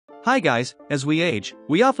Hi guys, as we age,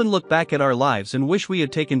 we often look back at our lives and wish we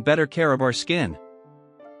had taken better care of our skin.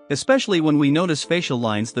 Especially when we notice facial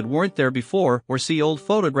lines that weren't there before or see old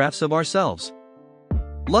photographs of ourselves.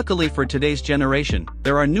 Luckily for today's generation,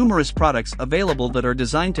 there are numerous products available that are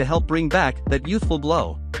designed to help bring back that youthful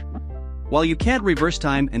glow. While you can't reverse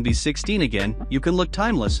time and be 16 again, you can look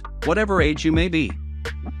timeless, whatever age you may be.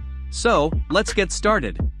 So, let's get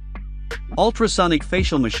started. Ultrasonic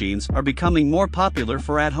facial machines are becoming more popular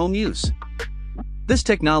for at-home use. This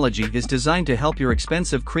technology is designed to help your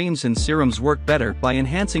expensive creams and serums work better by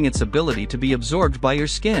enhancing its ability to be absorbed by your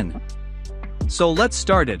skin. So let's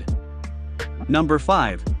start it. Number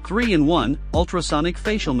 5. 3-in-1 Ultrasonic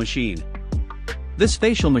Facial Machine. This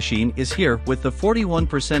facial machine is here with the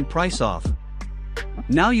 41% price off.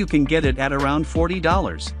 Now you can get it at around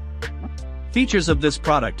 $40. Features of this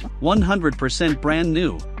product: 100% brand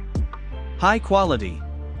new. High quality.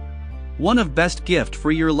 One of best gift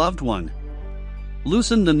for your loved one.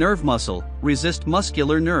 Loosen the nerve muscle, resist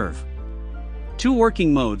muscular nerve. 2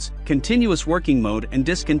 working modes: continuous working mode and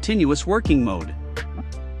discontinuous working mode.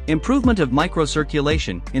 Improvement of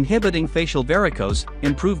microcirculation, inhibiting facial varicose,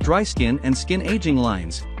 improved dry skin and skin aging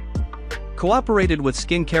lines. Cooperated with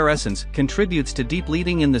skincare essence, contributes to deep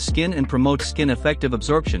leading in the skin and promotes skin effective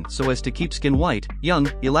absorption so as to keep skin white,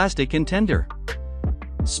 young, elastic and tender.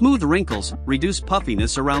 Smooth wrinkles, reduce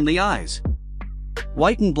puffiness around the eyes.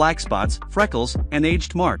 Whiten black spots, freckles, and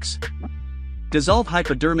aged marks. Dissolve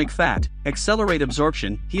hypodermic fat, accelerate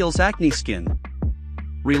absorption, heals acne skin.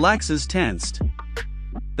 Relaxes tensed.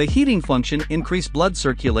 The heating function increase blood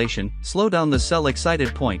circulation, slow down the cell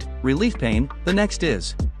excited point, relief pain. The next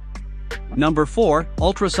is Number 4.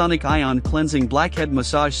 Ultrasonic Ion Cleansing Blackhead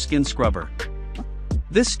Massage Skin Scrubber.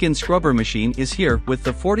 This skin scrubber machine is here with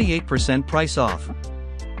the 48% price off.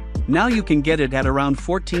 Now you can get it at around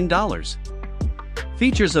 $14.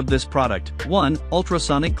 Features of this product: 1.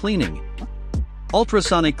 Ultrasonic cleaning.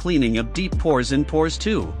 Ultrasonic cleaning of deep pores in pores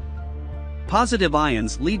 2. Positive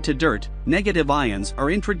ions lead to dirt, negative ions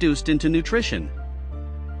are introduced into nutrition.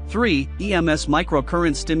 3. EMS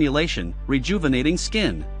microcurrent stimulation, rejuvenating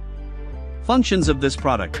skin. Functions of this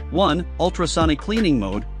product: 1. Ultrasonic cleaning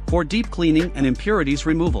mode, for deep cleaning and impurities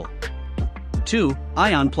removal. 2.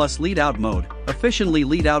 Ion plus lead out mode, efficiently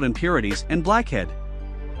lead out impurities and blackhead.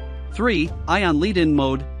 3. Ion lead in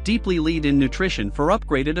mode, deeply lead in nutrition for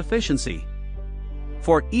upgraded efficiency.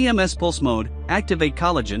 4. EMS pulse mode, activate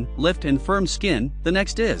collagen, lift and firm skin. The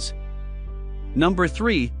next is Number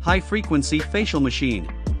 3. High Frequency Facial Machine.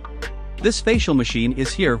 This facial machine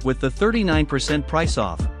is here with the 39% price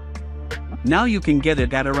off. Now you can get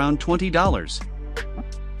it at around $20.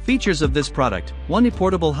 Features of this product: 1.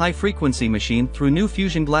 Portable high-frequency machine through new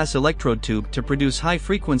fusion glass electrode tube to produce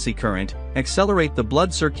high-frequency current, accelerate the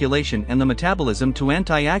blood circulation and the metabolism to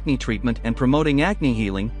anti-acne treatment and promoting acne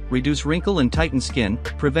healing, reduce wrinkle and tighten skin,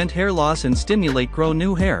 prevent hair loss and stimulate grow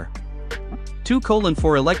new hair.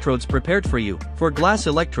 2:4 electrodes prepared for you. For glass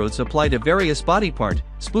electrodes apply to various body part.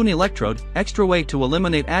 Spoon electrode, extra way to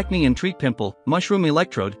eliminate acne and treat pimple. Mushroom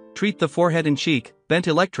electrode, treat the forehead and cheek. Bent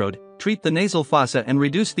electrode, treat the nasal fossa and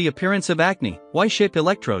reduce the appearance of acne. Y-shape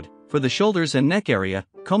electrode, for the shoulders and neck area.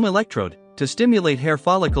 Comb electrode, to stimulate hair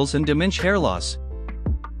follicles and diminish hair loss.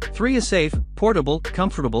 3. A safe, portable,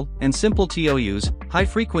 comfortable, and simple to use,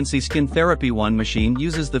 high-frequency skin therapy. 1 machine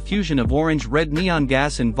uses the fusion of orange red neon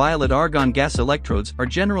gas and violet argon gas. Electrodes are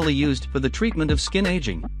generally used for the treatment of skin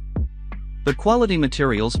aging. The quality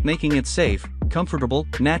materials making it safe, comfortable,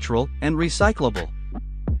 natural, and recyclable.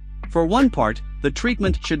 For 1 part, the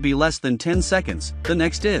treatment should be less than 10 seconds. The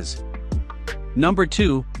next is Number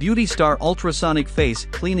 2. Beauty Star Ultrasonic Face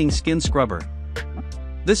Cleaning Skin Scrubber.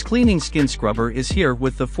 This cleaning skin scrubber is here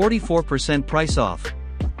with the 44% price off.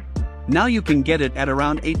 Now you can get it at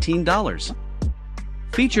around $18.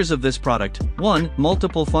 Features of this product: 1.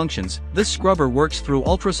 Multiple functions. This scrubber works through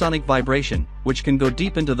ultrasonic vibration, which can go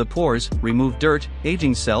deep into the pores, remove dirt,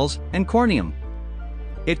 aging cells, and corneum.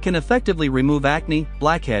 It can effectively remove acne,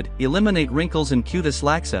 blackhead, eliminate wrinkles and cutis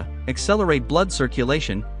laxa, accelerate blood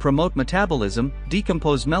circulation, promote metabolism,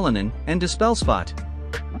 decompose melanin, and dispel spot.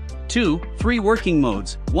 2. 3 working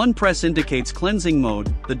modes. 1 press indicates cleansing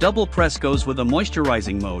mode, the double press goes with a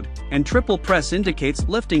moisturizing mode, and triple press indicates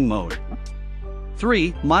lifting mode.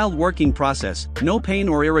 3. Mild working process, no pain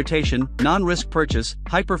or irritation, non-risk purchase,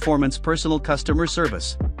 high-performance personal customer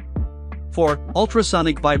service. 4.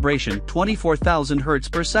 Ultrasonic vibration, 24,000 Hz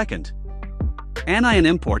per second. Anion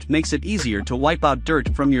import makes it easier to wipe out dirt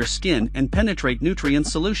from your skin and penetrate nutrient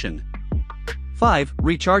solution. 5.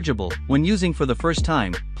 Rechargeable. When using for the first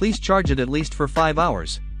time, please charge it at least for 5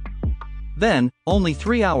 hours. Then, only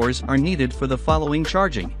 3 hours are needed for the following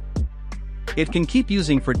charging. It can keep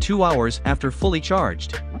using for 2 hours after fully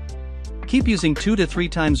charged. Keep using 2 to 3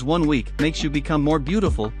 times 1 week makes you become more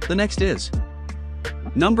beautiful. The next is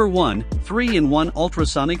Number 1, 3-in-1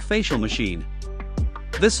 Ultrasonic Facial Machine.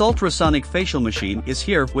 This ultrasonic facial machine is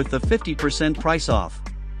here with the 50% price off.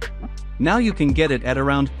 Now you can get it at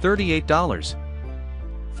around $38.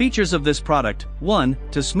 Features of this product: 1.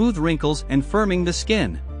 To smooth wrinkles and firming the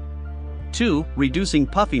skin. 2. Reducing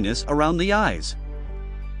puffiness around the eyes.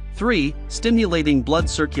 3. Stimulating blood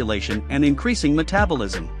circulation and increasing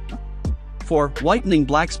metabolism. 4. Whitening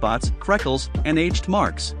black spots, freckles, and aged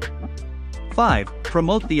marks. 5.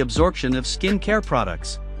 Promote the absorption of skin care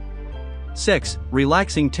products. 6.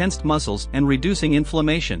 Relaxing tensed muscles and reducing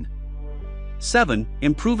inflammation. 7.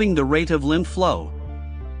 Improving the rate of lymph flow.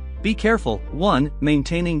 Be careful. 1.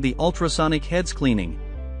 Maintaining the ultrasonic heads cleaning.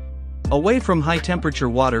 Away from high temperature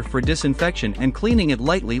water for disinfection and cleaning it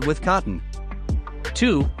lightly with cotton.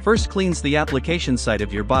 2. First cleans the application site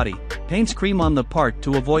of your body, paints cream on the part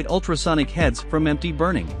to avoid ultrasonic heads from empty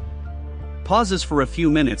burning. Pauses for a few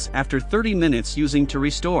minutes after 30 minutes using to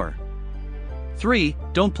restore. 3.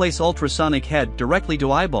 Don't place ultrasonic head directly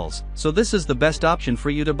to eyeballs, so this is the best option for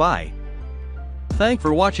you to buy. Thanks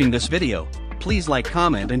for watching this video. Please like,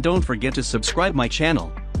 comment, and don't forget to subscribe my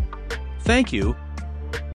channel. Thank you.